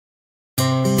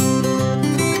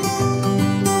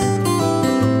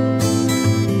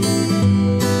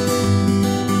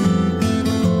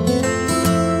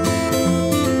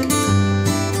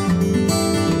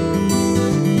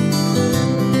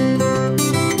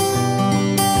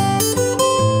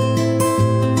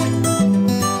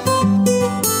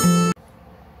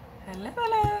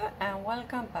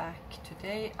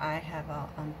I have an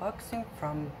unboxing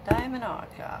from Diamond Art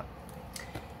Club.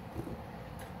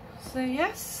 So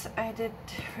yes, I did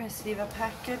receive a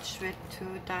package with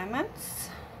 2 diamonds.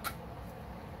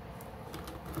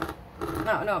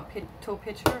 No, 2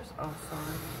 pictures. Oh,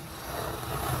 sorry.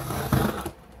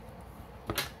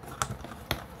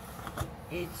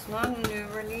 It's not a new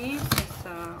release, it's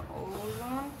an old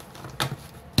one.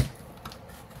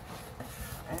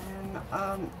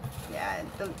 And yeah,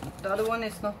 the other one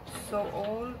is not so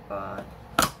old, but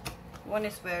one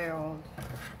is very old.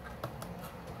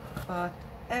 But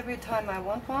every time I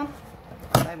want one,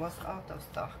 I was out of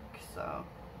stock, so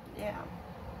yeah.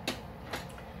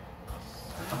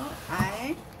 So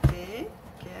I did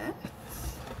get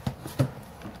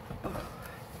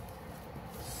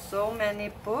so many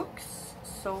books,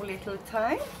 so little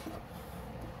time,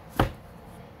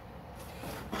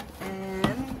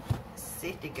 and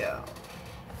City Girl.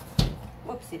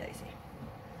 Whoopsie daisy.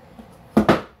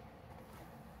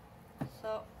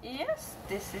 So yes,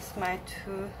 this is my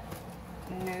 2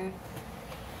 new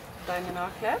Diamond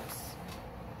Art Clubs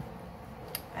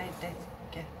I did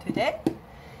get today,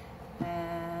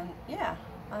 and yeah,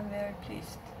 I'm very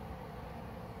pleased.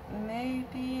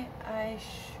 Maybe I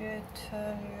should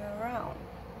turn you around.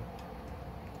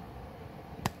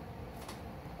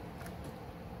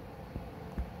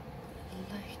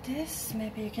 Like this,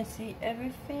 maybe you can see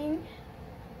everything.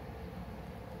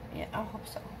 Yeah, I hope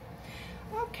so.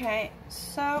 Okay,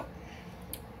 so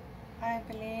I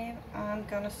believe I'm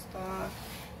gonna start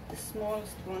the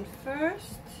smallest one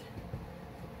first,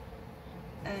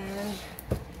 and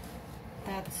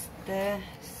that's the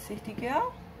City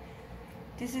Girl.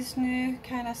 This is new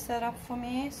kind of setup for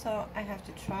me, so I have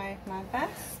to try my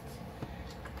best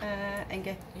and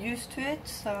get used to it.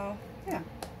 So yeah.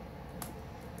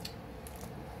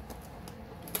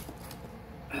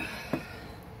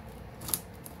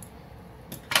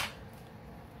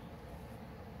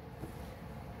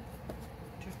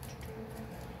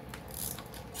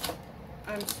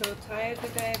 I'm so tired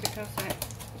today because I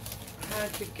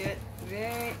had to get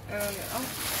very early up,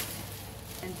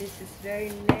 and this is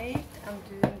very late. I'm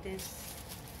doing this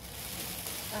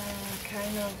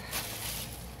kind of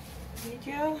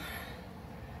video,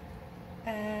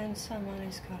 and someone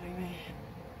is calling me.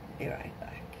 Be right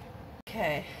back.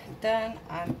 Okay, then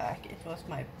I'm back. It was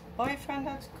my boyfriend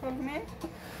that called me.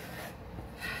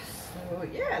 So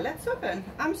yeah, let's open.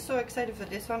 I'm so excited for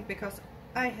this one because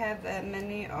I have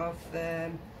many of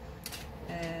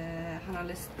Hannah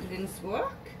Lind's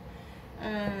work,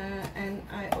 and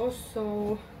I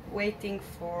also waiting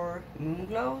for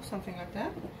Moonglow, something like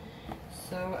that.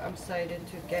 So I'm excited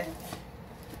to get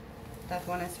that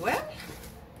one as well.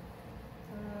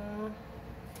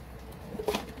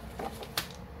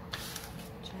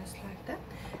 Just like that.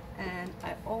 And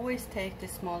I always take the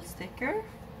small sticker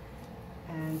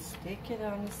and stick it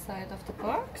on the side of the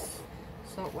box.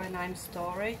 So when I'm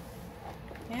storing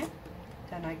it,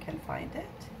 then I can find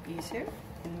it easier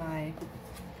in my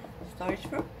storage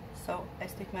room. So I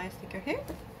stick my sticker here.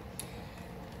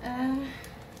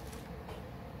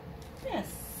 Yes.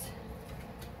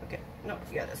 Okay, no,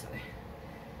 the other side.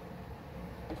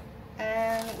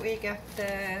 And we got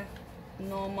the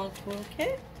normal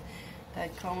toolkit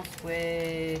that comes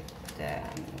with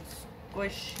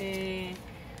squishy,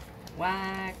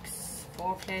 wax,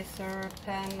 4-placer,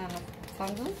 pen, and a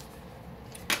fundle.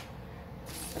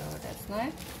 So that's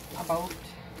nice. About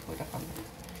with a fundle.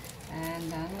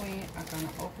 And then we are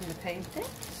gonna open the painting.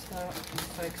 So I'm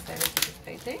so excited for this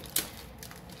painting.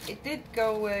 It did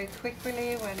go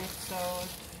quickly when it sold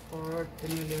for the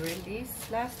newly released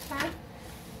last time.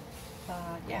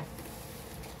 But yeah,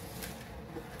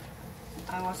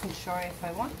 I wasn't sure if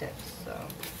I wanted, so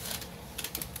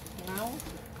now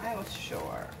I was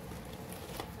sure.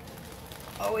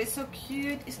 Oh, it's so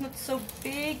cute. It's not so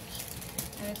big,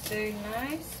 and it's very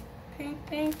nice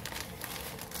painting.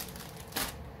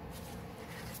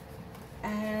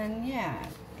 And yeah,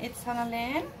 it's Hannah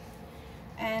Lind,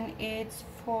 and it's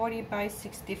 40 by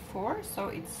 64, so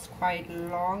it's quite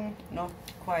long, not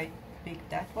quite big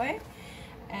that way.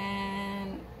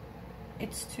 And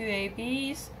it's 2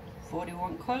 ABs,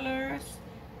 41 colors.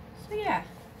 So yeah,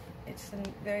 it's a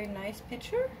very nice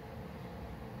picture.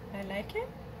 I like it.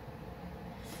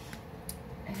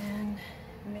 And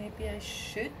maybe I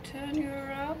should turn you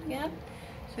around again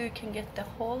so you can get the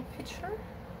whole picture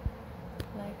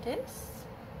like this.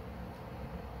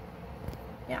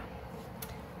 Yeah.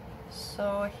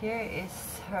 So here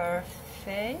is her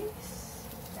face,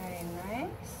 very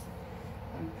nice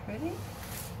and pretty.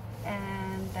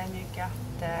 And then you got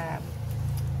the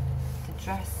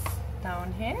dress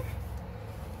down here.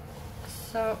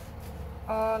 So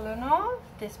all in all,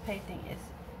 this painting is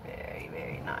very,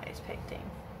 very nice painting.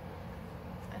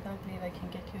 I don't believe I can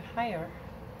get you higher.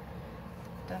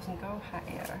 It doesn't go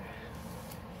higher.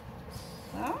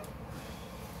 So,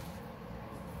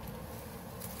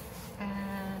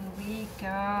 and we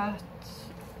got,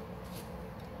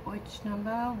 which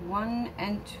number? 1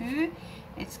 and 2.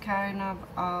 It's kind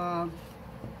of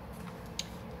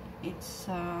it's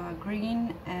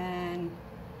green and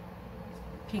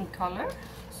pink color.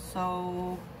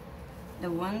 So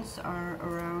the ones are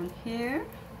around here,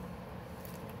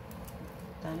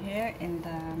 down here in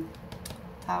the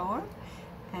tower,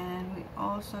 and we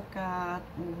also got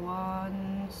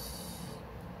ones.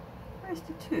 Where's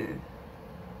the 2?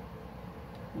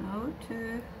 No,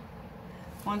 2.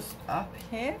 One's up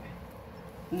here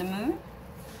in the moon,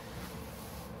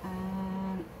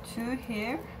 and 2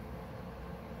 here,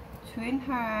 2 in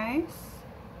her eyes,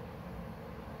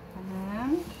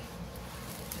 and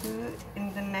 2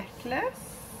 in the necklace.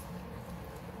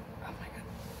 Oh my god.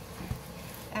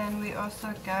 And we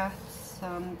also got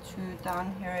some 2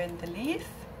 down here in the leaf.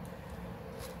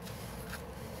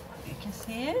 You can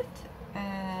see it.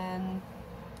 And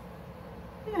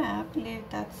yeah, I believe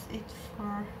that's it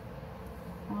for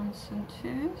 1s and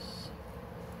 2s.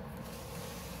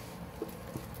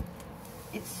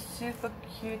 It's super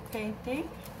cute painting.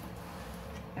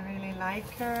 I really like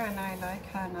her, and I like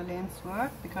Hanna Lind's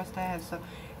work because they have so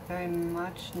very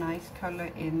much nice color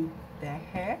in their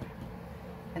hair,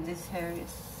 and this hair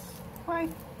is quite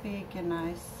big and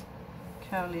nice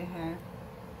curly hair.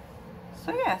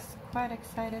 So yes, quite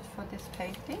excited for this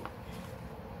painting.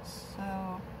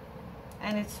 So,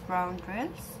 and it's round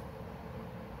drills.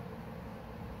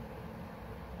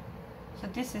 So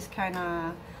this is kind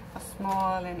of a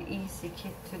small and easy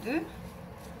kit to do.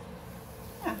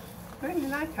 Yeah, really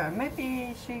like her.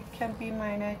 Maybe she can be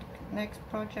my next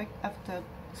project after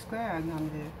square I'm gonna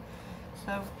do.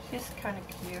 So she's kind of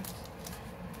cute.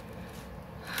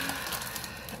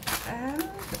 And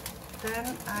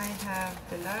then I have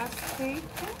the last painting.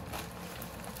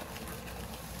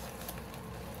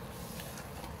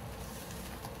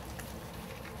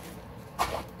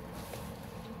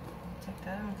 Take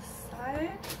that on the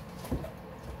side.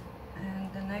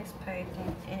 And the next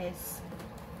painting is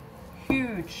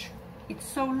huge. It's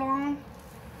so long,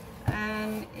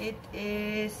 and it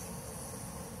is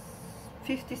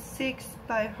 56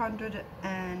 by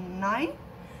 109,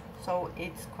 so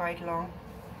it's quite long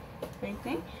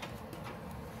painting.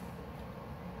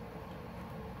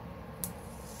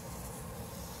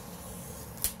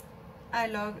 I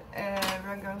love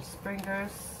Rudolf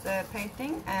Springer's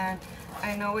painting, and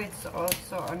I know it's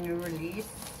also a new release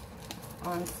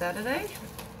on Saturday.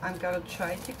 I'm gonna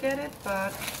try to get it,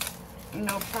 but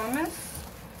no promise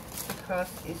because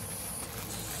it's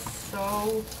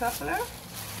so popular.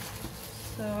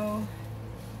 So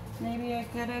maybe I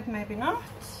get it, maybe not.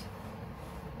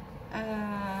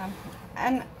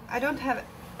 And I don't have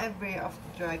every of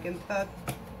the dragon, but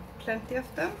plenty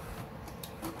of them.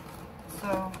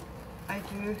 So I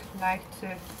do like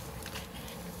to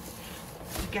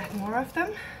get more of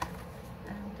them.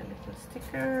 And the little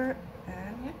sticker,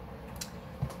 and yeah.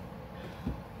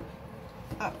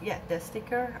 Oh yeah, the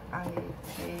sticker I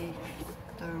take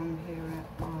down here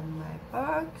on my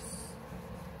box,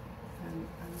 and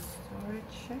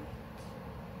storage it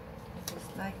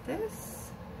just like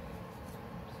this.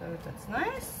 So that's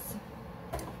nice.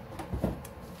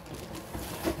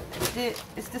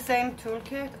 It's the same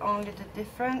toolkit, only the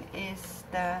different is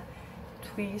the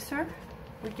tweezer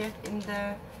we get in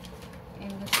the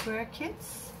square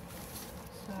kits.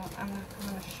 So I'm not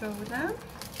going to show them.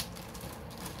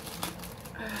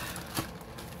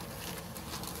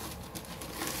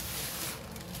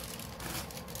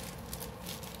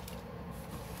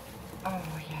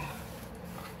 Oh yeah,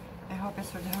 I hope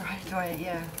it's the right way.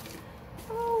 Yeah.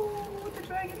 Oh, the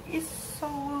dragon is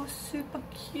so super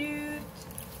cute.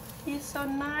 He's so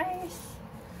nice.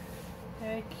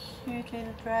 Very cute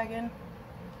little dragon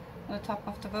on the top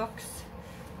of the box.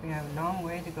 We have a long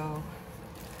way to go.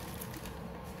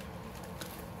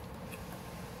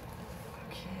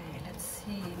 Okay, let's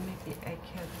see. Maybe I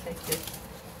can take it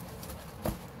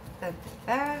at the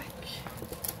back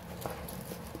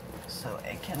so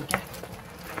I can get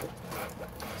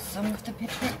some of the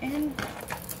picture in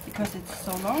because it's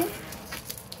so long.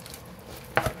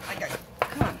 Okay,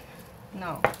 come on.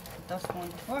 No, it doesn't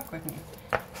want to work with me.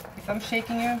 If I'm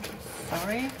shaking you,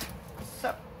 sorry.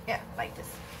 So, yeah, like this.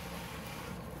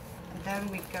 And then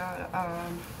we got,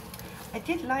 I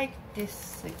did like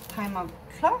this kind of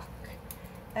clock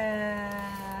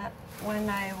when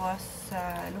I was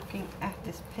looking at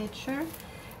this picture.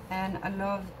 and I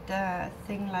love the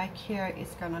thing like here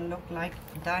is gonna look like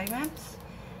diamonds.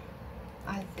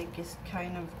 I think it's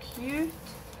kind of cute,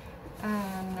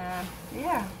 and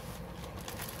yeah,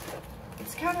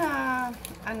 it's kind of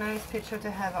a nice picture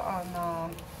to have on a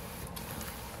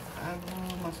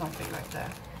room or something like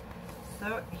that.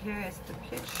 So here is the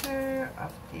picture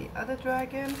of the other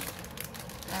dragon,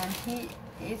 and he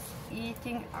is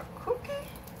eating a cookie.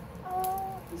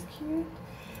 Oh, he's cute.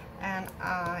 And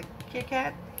a Kit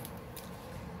Kat.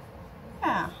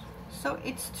 Yeah, so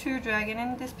it's 2 dragons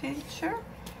in this picture,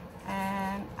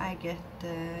 and I get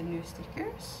the new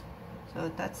stickers,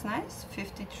 so that's nice.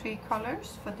 53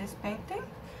 colors for this painting,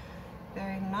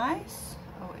 very nice.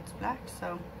 Oh, it's black,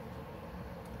 so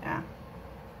yeah,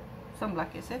 some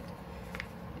black is it.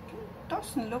 It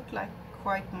doesn't look like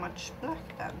quite much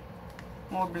black then,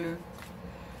 more blue.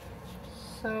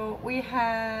 So we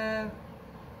have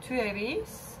 2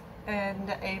 ABs, and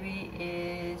the AB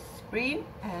is green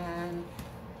and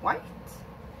white,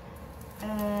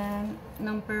 and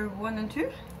number 1 and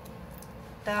 2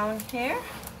 down here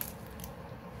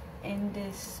in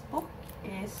this book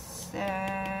is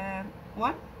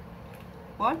 1.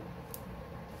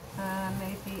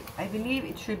 Maybe, I believe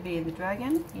it should be in the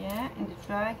dragon. Yeah, in the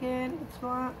dragon it's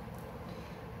 1.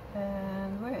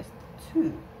 And where is the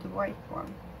 2? The white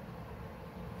one.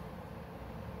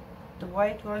 The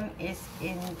white one is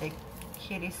in the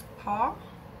kitty's paw,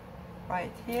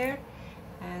 right here,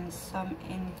 and some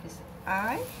in his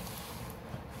eye.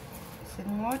 Is it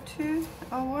more 2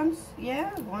 or ones?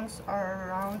 Yeah, ones are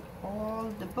around all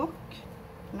the book,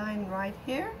 line right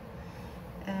here,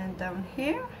 and down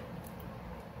here.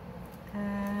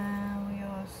 And we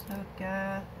also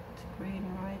got green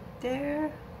right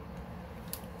there.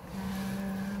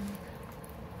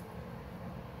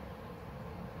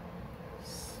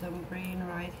 Some green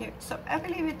right here. So I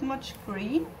believe it's much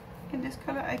green in this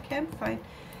color. I can't find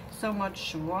so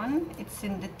much one. It's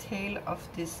in the tail of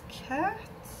this cat.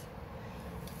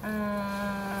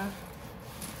 Yeah,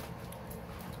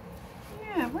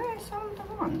 where is all the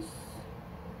ones?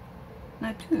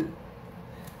 No, 2.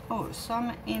 Oh,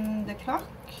 some in the clock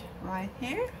right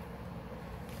here.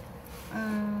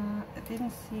 I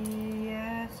didn't see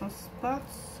some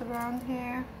spots around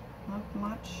here. Not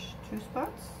much. 2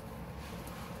 spots.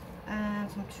 And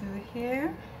some 2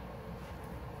 here,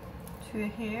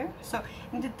 2 here. So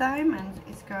in the diamond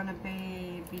it's gonna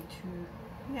be 2,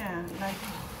 yeah, like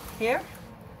here,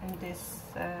 and this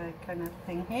kind of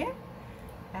thing here,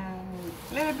 and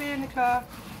a little bit in the clock,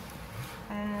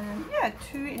 and yeah,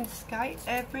 2 in the sky.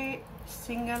 Every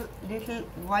single little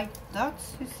white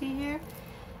dots you see here,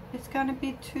 it's gonna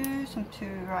be 2. Some 2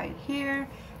 right here,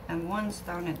 and one's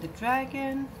down at the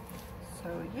dragon. So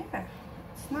yeah,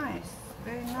 it's nice.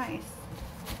 Very nice.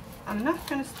 I'm not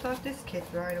gonna start this kit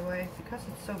right away because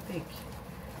it's so big.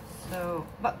 So,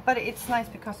 but it's nice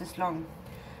because it's long.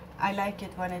 I like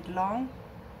it when it's long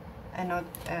and not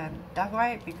that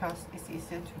way, because it's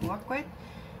easier to work with.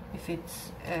 If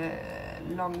it's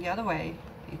long the other way,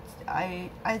 it's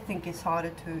I think it's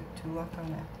harder to work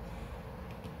on it.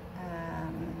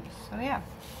 So yeah.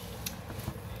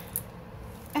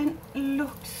 And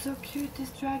look so cute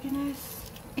this dragon is.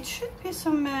 It should be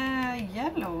some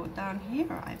yellow down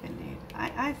here, I believe.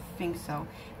 I think so.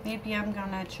 Maybe I'm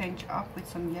gonna change up with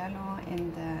some yellow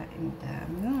in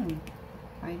the moon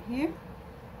right here.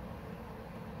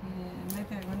 Yeah,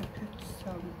 maybe I'm gonna put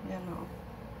some yellow.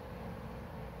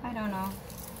 I don't know.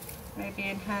 Maybe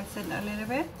enhance it a little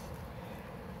bit.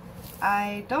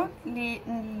 I don't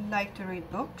like to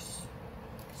read books,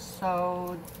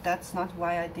 so that's not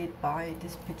why I did buy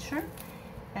this picture.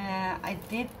 I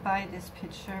did buy this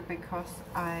picture because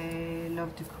I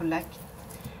love to collect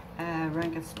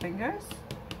Rankin Springers.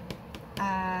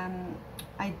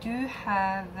 I do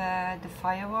have the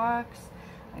fireworks,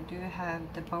 I do have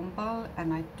the Bumble,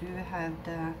 and I do have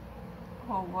the,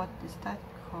 oh, what is that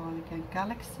called again?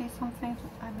 Galaxy something,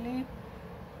 I believe.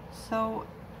 So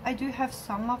I do have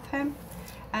some of him,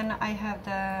 and I have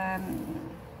the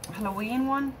Halloween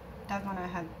one. That one I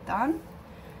have done.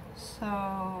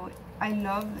 So I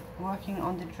love working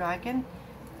on the dragon.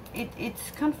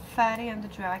 It's confetti on the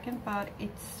dragon, but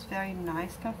it's very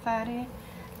nice confetti,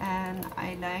 and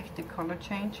I like the color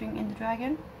changing in the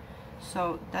dragon.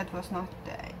 So that was not,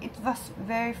 it was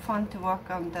very fun to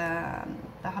work on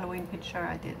the Halloween picture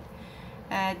I did.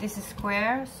 This is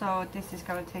square, so this is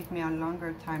gonna take me a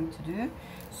longer time to do.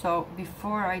 So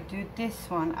before I do this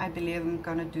one, I believe I'm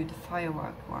gonna do the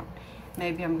firework one.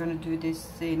 Maybe I'm gonna do this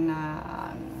in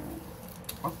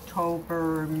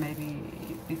October, maybe.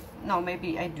 No,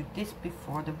 maybe I do this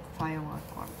before the firework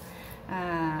one,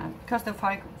 because the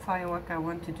firework I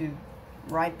want to do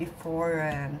right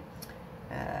before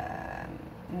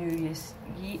New Year's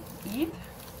Eve,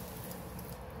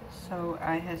 so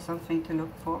I had something to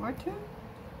look forward to.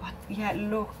 But yeah,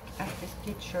 look at this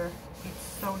picture.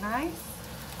 It's so nice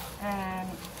and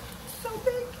so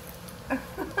big.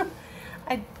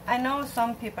 I know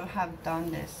some people have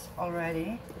done this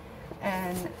already,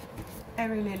 and I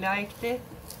really liked it.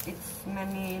 It's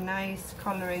many nice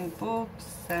coloring books,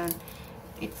 and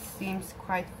it seems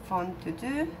quite fun to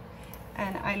do.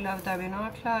 And I love Diamond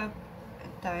Art Club.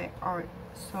 They are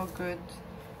so good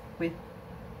with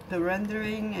the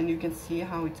rendering, and you can see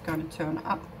how it's going to turn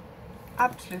up.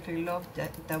 Absolutely love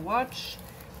the watch,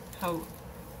 how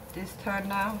this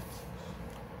turned out.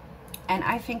 And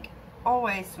I think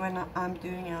always when I'm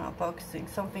doing an unboxing,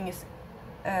 something is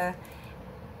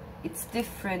it's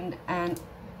different and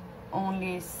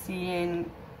only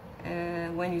seeing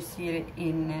when you see it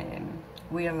in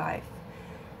real life.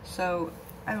 So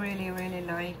I really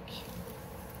like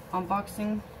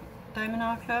unboxing Diamond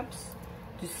Art Clubs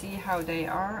to see how they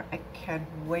are. I can't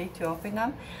wait to open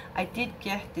them. I did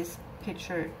get this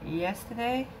picture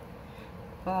yesterday,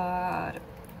 but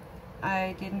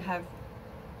I didn't have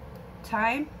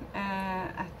time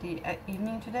at the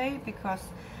evening today because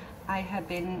I have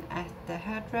been at the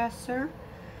hairdresser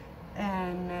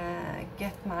and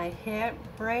get my hair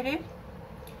braided.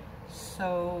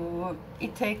 So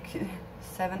it takes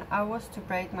 7 hours to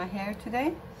braid my hair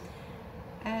today,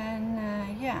 and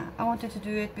yeah, I wanted to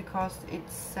do it because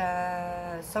it's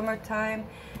summertime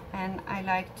and I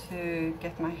like to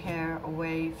get my hair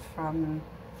away from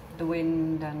the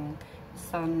wind and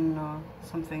sun or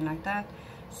something like that.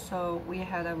 So we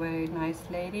had a very nice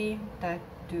lady that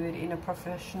do it in a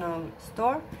professional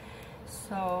store.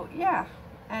 So yeah,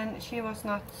 and she was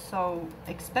not so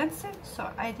expensive, so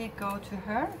I did go to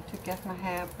her to get my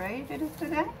hair braided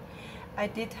today. I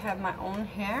did have my own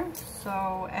hair,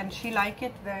 so, and she liked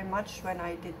it very much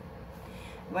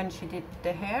when she did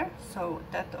the hair, so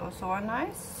that also was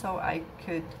nice. So I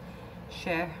could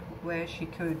share where she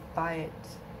could buy it,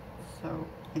 so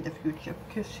in the future,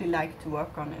 because she liked to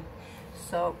work on it.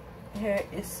 So here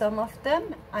is some of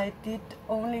them. I did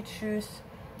only choose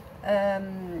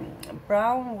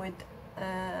brown with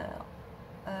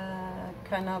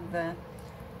kind of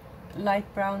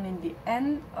light brown in the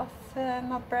end of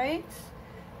my braids,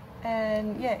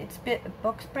 and yeah, it's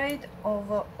box braid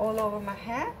all over my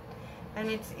hair, and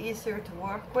it's easier to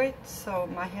work with, so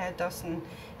my hair doesn't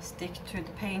stick to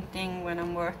the painting when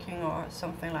I'm working or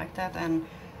something like that, and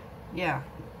yeah,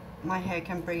 my hair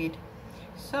can breathe.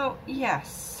 So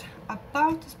yes,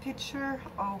 about this picture,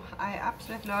 oh, I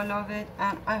absolutely love it,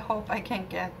 and I hope I can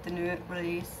get the new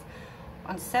release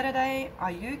on Saturday.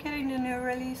 Are you getting the new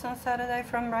release on Saturday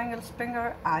from Wrangell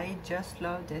Springer? I just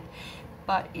loved it,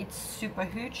 but it's super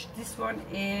huge. This one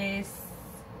is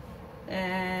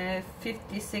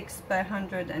 56 by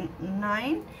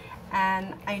 109,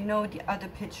 and I know the other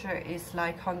picture is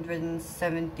like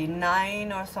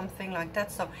 179 or something like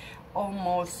that, so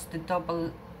almost the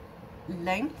double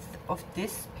length of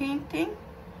this painting.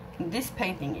 This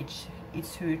painting,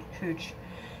 it's huge.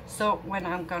 So when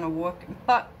I'm gonna work,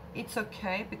 but it's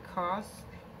okay because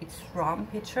it's round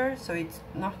picture, so it's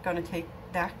not gonna take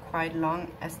that quite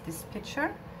long as this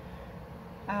picture.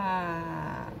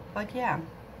 But yeah,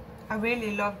 I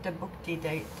really love the book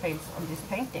details on this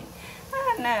painting.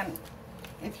 And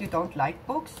if you don't like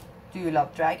books, do you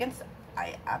love dragons?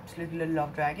 I absolutely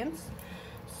love dragons.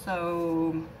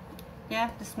 So yeah,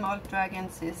 the small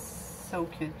dragons is so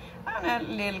cute, and a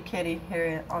little kitty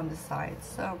here on the side.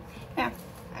 So yeah,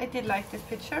 I did like this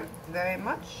picture very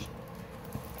much,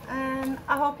 and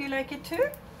I hope you like it too,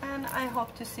 and I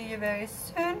hope to see you very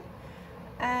soon.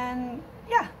 And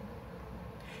yeah,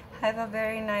 have a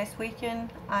very nice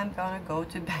weekend. I'm gonna go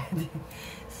to bed.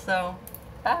 So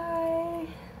bye.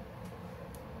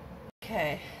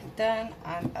 Okay, then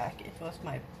I'm back. It was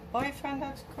my boyfriend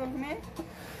that called me.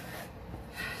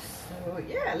 So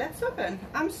yeah, let's open.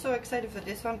 I'm so excited for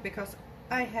this one because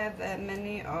I have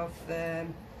many of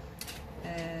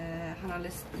Hannah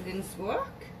Lind's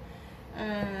work,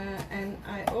 and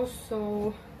I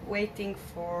also waiting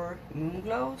for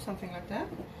Moonglow, something like that.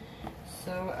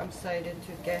 So I'm excited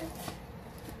to get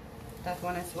that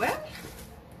one as well.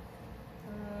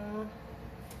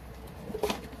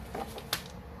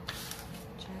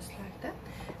 Just like that.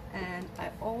 And I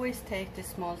always take the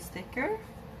small sticker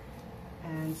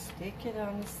and stick it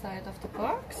on the side of the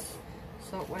box,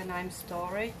 so when I'm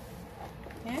storing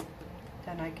it,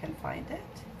 then I can find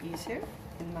it easier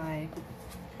in my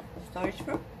storage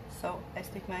room. So I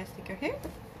stick my sticker here.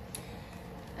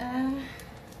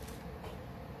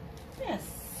 Yes.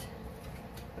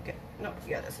 Okay, no,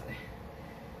 yeah, that's it.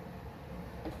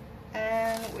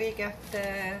 we got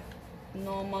the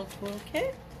normal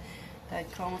toolkit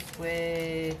that comes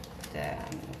with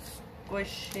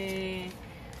squishy,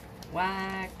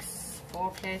 wax,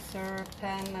 4-placer,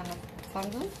 pen and a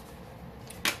fundle.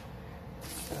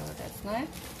 So that's nice,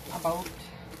 about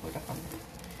with a fundle.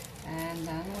 And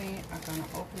then we are gonna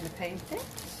open the painting.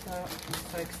 So I'm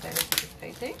so excited for this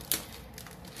painting.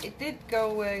 It did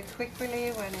go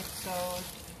quickly when it sold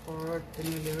for the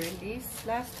newly released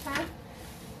last time.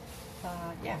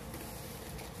 But yeah,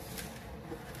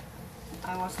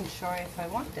 I wasn't sure if I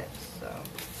wanted, so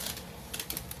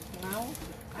now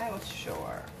I was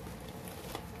sure.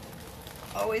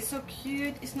 Oh, it's so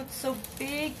cute. It's not so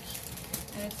big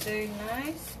and it's very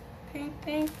nice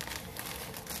painting.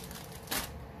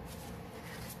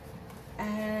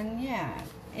 And yeah,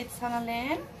 it's Hanna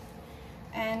Lehn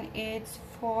and it's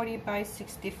 40 by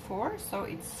 64, so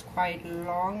it's quite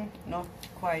long, not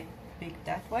quite big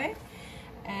that way.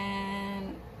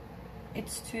 And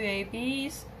it's 2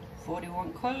 ABs,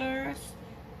 41 colors.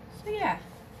 So yeah,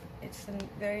 it's a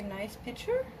very nice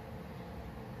picture.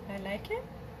 I like it.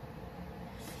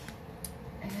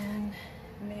 And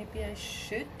maybe I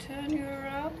should turn you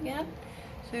around again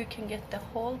so you can get the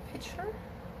whole picture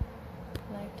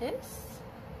like this.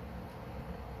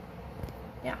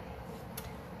 Yeah.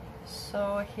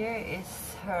 So here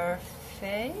is her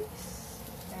face,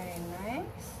 very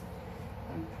nice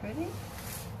and pretty.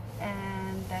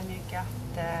 And then you got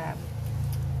the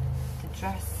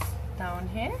dress down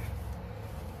here.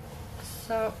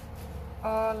 So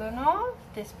all in all,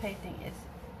 this painting is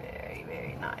very,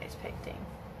 very nice painting.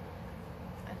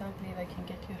 I don't believe I can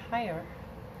get you higher.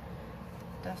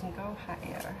 It doesn't go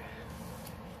higher.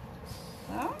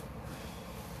 So,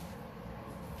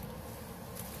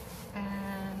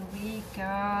 and we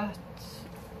got,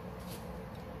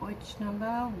 which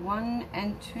number? 1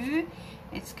 and 2.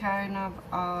 It's kind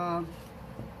of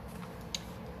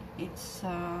it's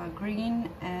green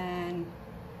and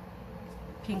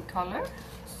pink color.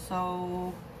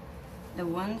 So the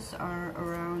ones are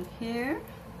around here,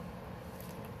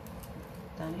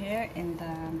 down here in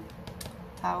the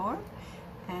tower.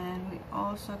 And we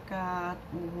also got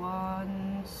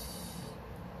ones,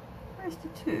 where's the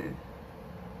 2?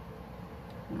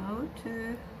 No,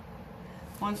 2.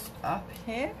 One's up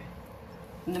here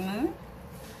in the moon,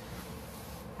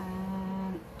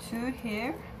 and 2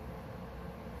 here,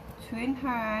 2 in her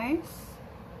eyes,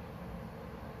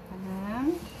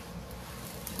 and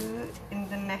 2 in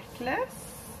the necklace.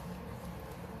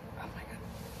 Oh my god.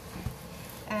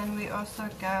 And we also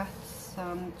got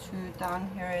some 2 down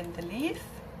here in the leaf.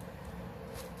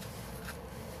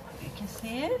 You can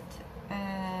see it.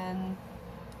 And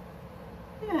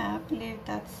yeah, I believe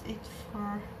that's it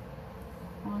for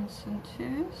 1s and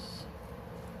 2s.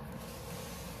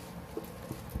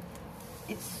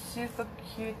 It's super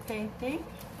cute painting.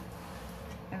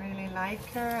 I really like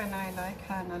her, and I like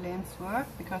Hanna Lehn's work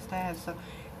because they have so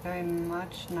very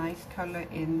much nice color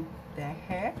in their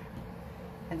hair.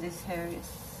 And this hair is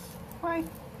quite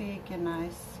big and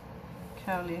nice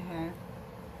curly hair.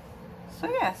 So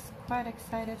yes, quite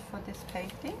excited for this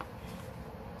painting.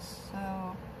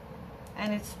 So,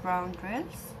 and it's round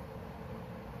drills.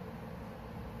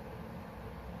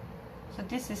 So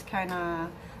this is kind of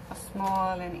a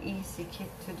small and easy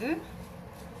kit to do.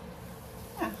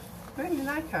 Yeah, really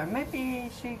like her.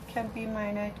 Maybe she can be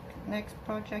my next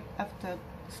project after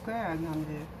the square I'm gonna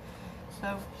do.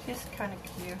 So she's kind of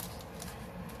cute.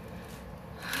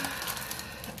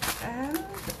 And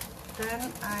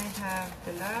then I have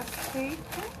the last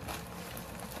paper.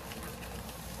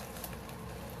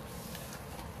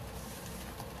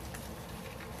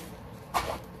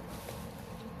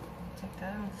 Take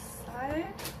that on the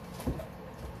side.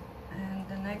 And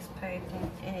the next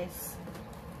painting is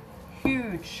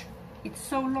huge. It's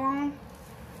so long,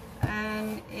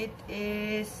 and it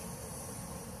is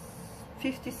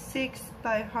 56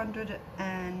 by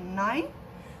 109,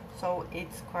 so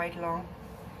it's quite long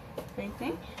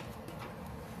painting.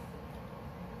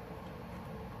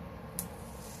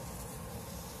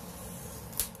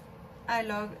 I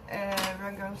love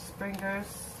Rangel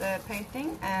Springer's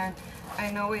painting, and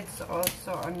I know it's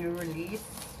also a new release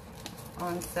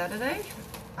on Saturday.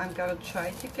 I'm gonna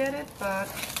try to get it, but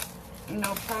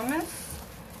no promise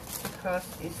because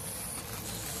it's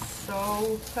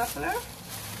so popular.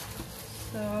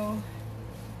 So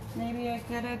maybe I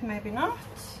get it, maybe not.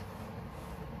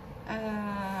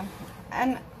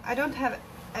 And I don't have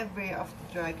every of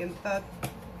the dragon, but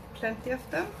plenty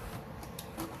of them.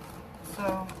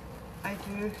 So I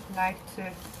do like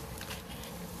to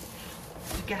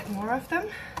get more of them.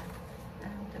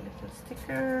 And the little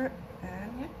sticker,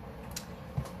 and yeah.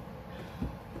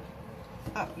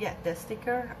 oh yeah, the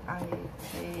sticker I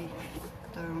take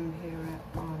down here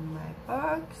on my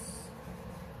box,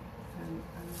 and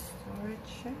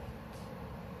storage it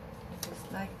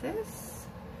just like this.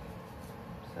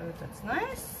 So that's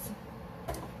nice.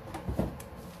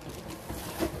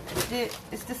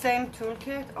 It's the same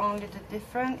toolkit, only the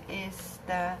different is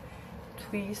the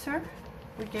tweezer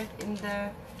we get in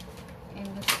the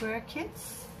square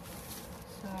kits.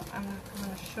 So I'm not going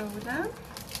to show them.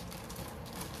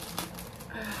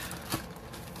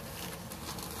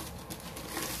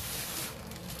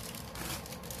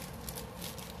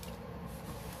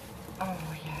 Oh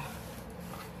yeah,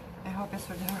 I hope it's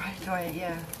the right way.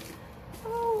 Yeah.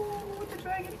 Oh, the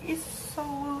dragon is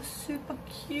so super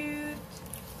cute.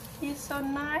 He's so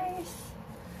nice.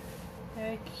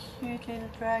 Very cute little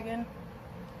dragon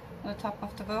on the top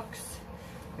of the box.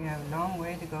 We have a long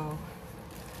way to go.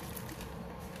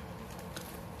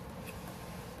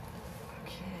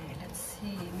 Okay, let's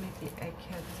see. Maybe I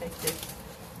can take this,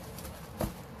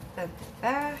 bend it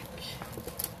back,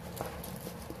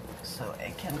 so I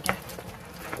can get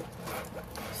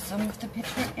some of the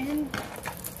picture in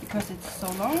because it's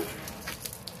so long.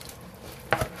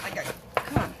 Okay,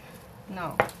 come on.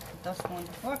 No, it doesn't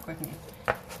want to work with me.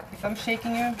 If I'm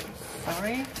shaking you,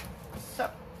 sorry. So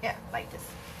yeah, like this.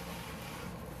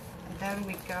 And then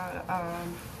we got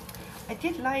I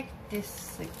did like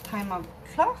this time of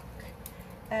clock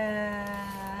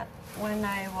when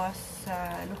I was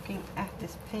looking at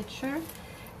this picture,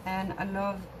 and I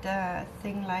love the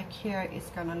thing like here is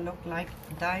gonna look like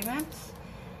diamonds.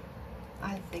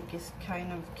 I think it's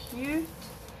kind of cute,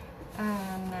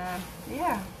 and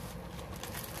yeah,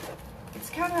 it's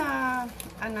kind of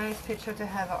a nice picture to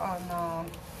have on a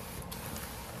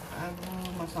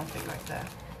room or something like that.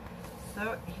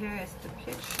 So here is the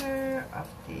picture of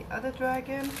the other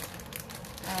dragon,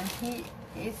 and he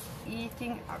is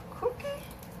eating a cookie.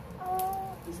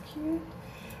 Oh, he's cute.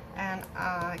 And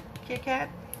a Kit Kat.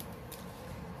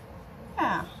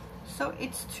 Yeah, so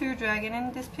it's two dragons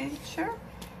in this picture,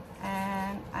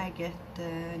 and I get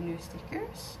the new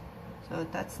stickers. So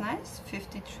that's nice.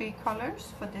 53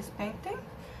 colors for this painting.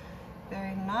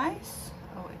 Very nice.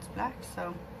 Oh, it's black,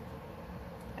 so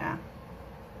yeah,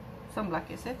 some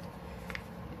black is it.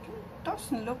 It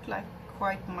doesn't look like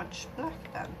quite much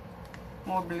black then.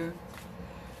 More blue.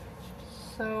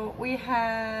 So we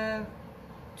have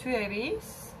two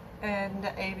ABs, and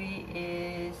the AB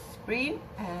is green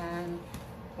and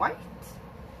white.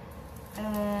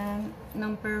 And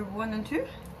number 1 and 2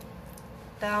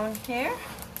 down here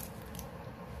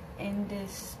in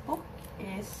this book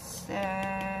is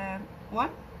one.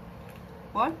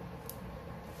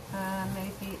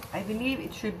 Maybe, I believe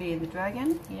it should be in the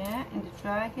dragon. Yeah, in the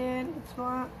dragon it's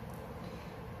one.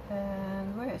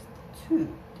 And where is the 2?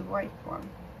 The white one.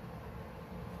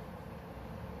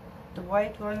 The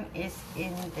white one is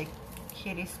in the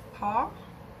kitty's paw,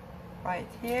 right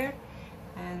here,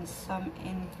 and some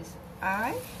in his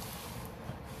eye.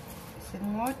 Is it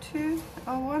more 2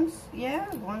 ones? Yeah,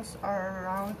 ones are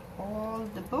around all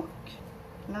the book,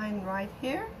 line right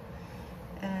here,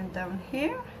 and down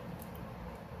here.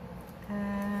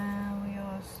 And we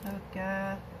also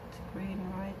got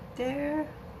green right there.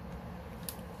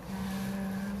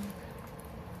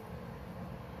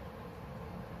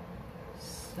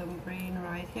 Some green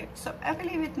right here. So I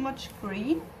believe it's much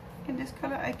green in this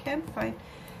color. I can't find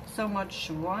so much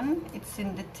one. It's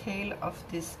in the tail of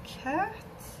this cat.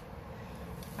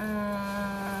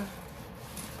 Yeah,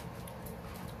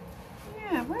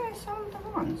 where is all the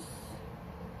ones?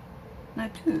 No,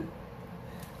 2.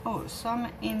 Oh, some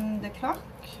in the clock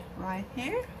right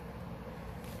here.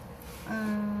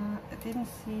 I didn't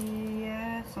see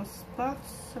some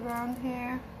spots around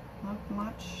here. Not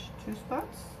much. 2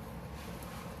 spots.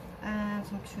 And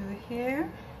some 2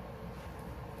 here.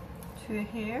 2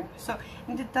 here. So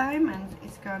in the diamond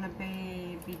it's gonna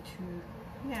be 2.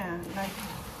 Yeah, like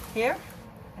here.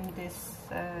 And this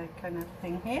kind of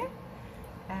thing here.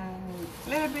 And a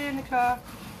little bit in the clock.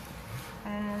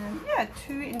 And yeah,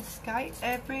 2 in the sky.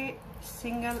 Every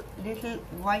single little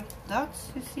white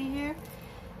dots you see here,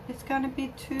 it's gonna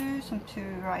be 2. Some 2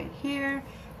 right here,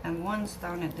 and one's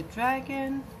down at the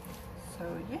dragon. So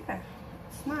yeah,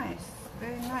 it's nice,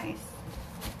 very nice.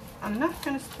 I'm not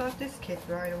gonna start this kit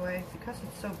right away because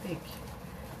it's so big.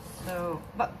 So,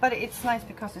 but it's nice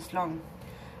because it's long.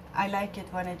 I like it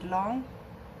when it's long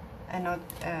and not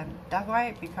that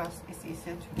way, because it's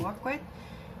easier to work with.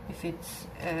 If it's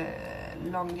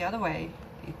long the other way,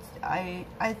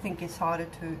 I think it's harder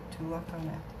to work on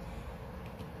it.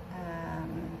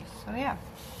 So yeah,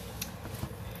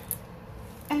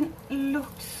 and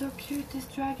look so cute this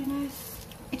dragon is.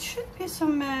 it should be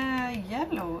some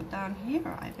yellow down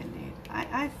here, I believe.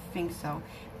 I think so.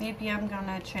 Maybe I'm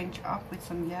gonna change up with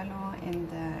some yellow in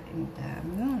the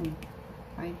moon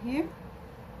right here.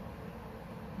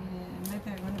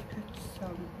 Maybe I'm gonna put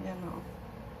some yellow.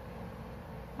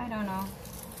 I don't know.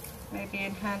 Maybe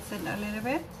enhance it a little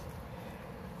bit.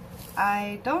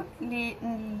 I don't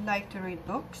like to read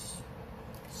books,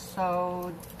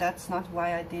 so that's not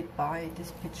why I did buy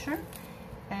this picture.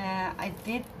 I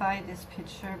did buy this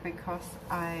picture because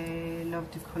I love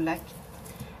to collect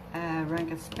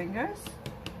Wrangel Springers.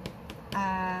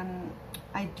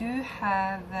 I do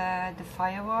have the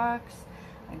fireworks,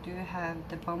 I do have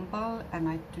the Bumble, and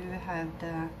I do have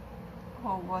the,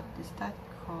 oh, what is that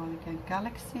called again?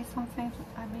 Galaxy something,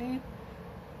 I believe.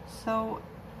 So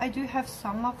I do have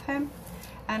some of him,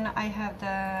 and I have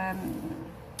the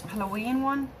Halloween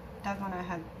one. That one I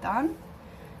have done.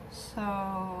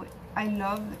 So I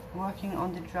love working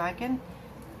on the dragon.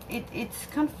 It's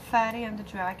confetti on the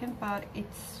dragon, but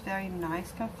it's very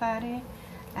nice confetti,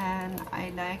 and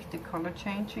I like the color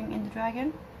changing in the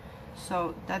dragon.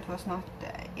 So that was not,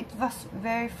 it was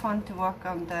very fun to work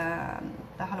on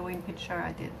the Halloween picture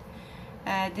I did.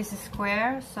 This is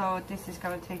square, so this is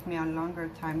gonna take me a longer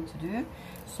time to do.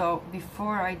 So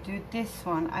before I do this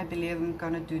one, I believe I'm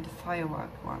gonna do the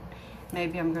firework one.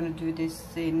 Maybe I'm gonna do this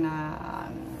in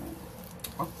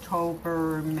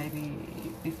October, maybe,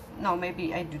 no,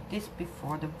 maybe I do this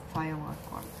before the firework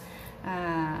one.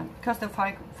 Because the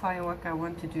firework I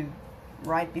want to do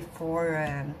right before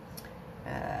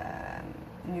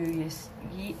New Year's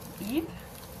Eve.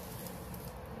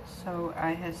 So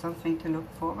I have something to look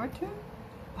forward to.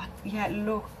 But yeah,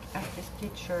 look at this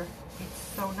picture. It's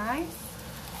so nice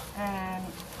and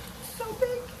so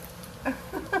big.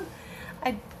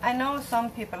 I know some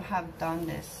people have done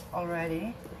this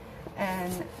already,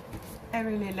 and I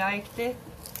really liked it.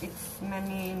 It's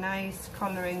many nice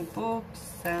coloring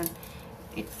books, and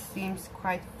it seems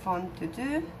quite fun to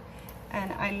do.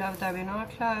 And I love Diamond Art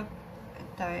Club.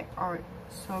 They are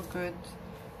so good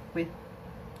with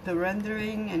the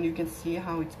rendering, and you can see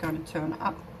how it's going to turn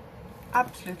up.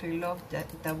 Absolutely love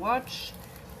the watch,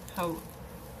 how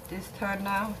this turned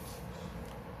out.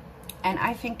 And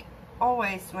I think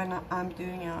always when I'm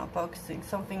doing an unboxing,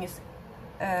 something is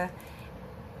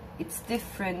it's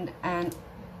different and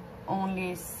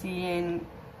only seeing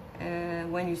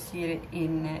when you see it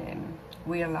in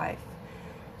real life.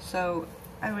 So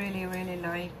I really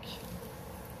like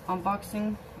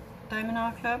unboxing Diamond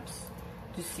Art Clubs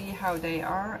to see how they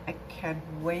are. I can't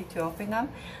wait to open them.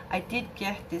 I did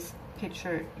get this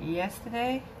picture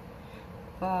yesterday,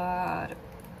 but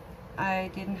I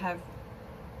didn't have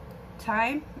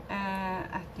time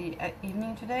at the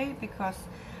evening today because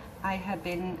I have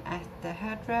been at the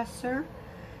hairdresser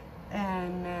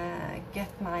and get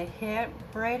my hair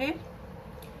braided.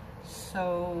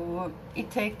 So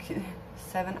it takes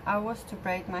 7 hours to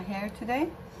braid my hair today.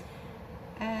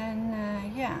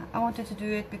 And yeah, I wanted to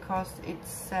do it because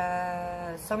it's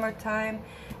summertime,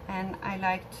 and I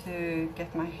like to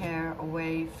get my hair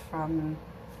away from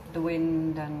the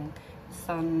wind and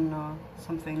sun or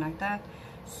something like that.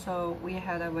 So we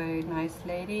had a very nice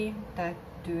lady that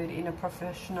do it in a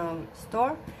professional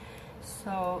store.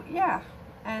 So yeah,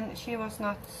 and she was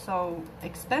not so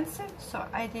expensive, so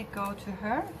I did go to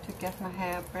her to get my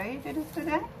hair braided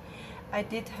today. I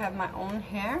did have my own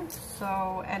hair,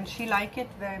 so, and she liked it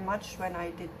very much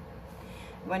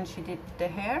when she did the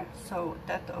hair, so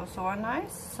that also was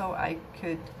nice. So I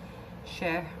could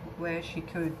share where she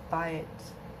could buy it,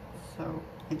 so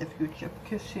in the future,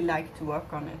 because she liked to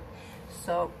work on it.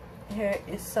 So here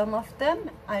is some of them.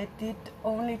 I did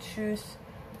only choose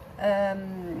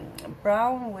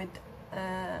brown with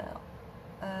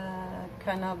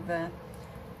kind of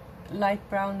light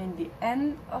brown in the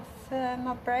end of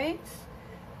my braids,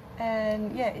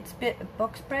 and yeah, it's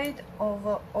box braid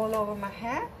all over my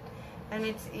hair, and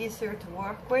it's easier to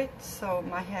work with, so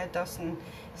my hair doesn't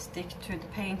stick to the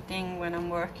painting when I'm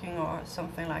working or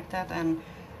something like that, and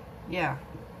yeah,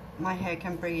 my hair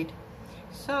can breathe.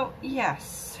 So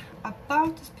yes,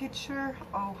 about this picture,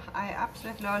 oh, I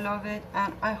absolutely love it,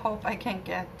 and I hope I can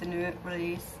get the new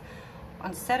release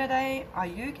on Saturday. Are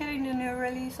you getting the new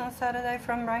release on Saturday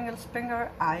from Wrangel Springer?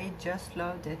 I just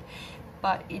loved it,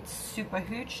 but it's super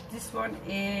huge. This one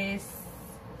is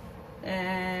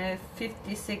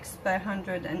 56 by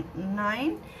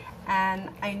 109, and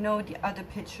I know the other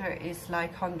picture is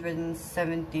like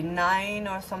 179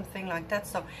 or something like that,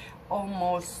 so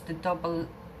almost the double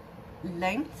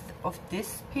length of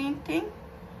this painting.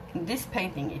 This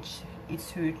painting,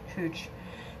 it's huge.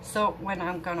 So when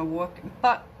I'm gonna work,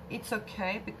 but it's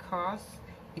okay because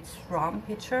it's ROM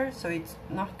picture, so it's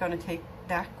not gonna take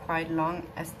that quite long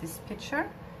as this picture.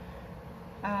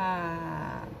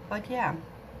 But yeah,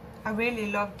 I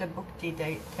really love the book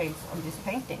details on this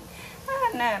painting.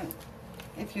 And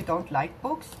if you don't like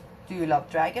books, do you love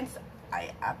dragons?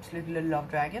 I absolutely love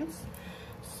dragons.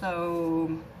 So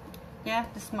yeah,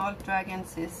 the small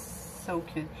dragons is so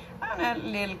cute, and a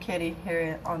little kitty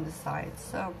here on the side.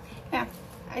 So yeah,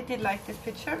 I did like this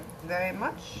picture very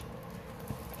much,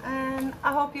 and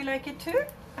I hope you like it too,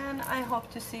 and I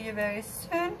hope to see you very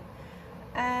soon.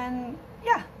 And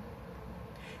yeah,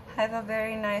 have a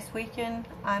very nice weekend.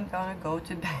 I'm gonna go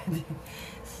to bed.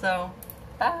 So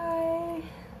bye.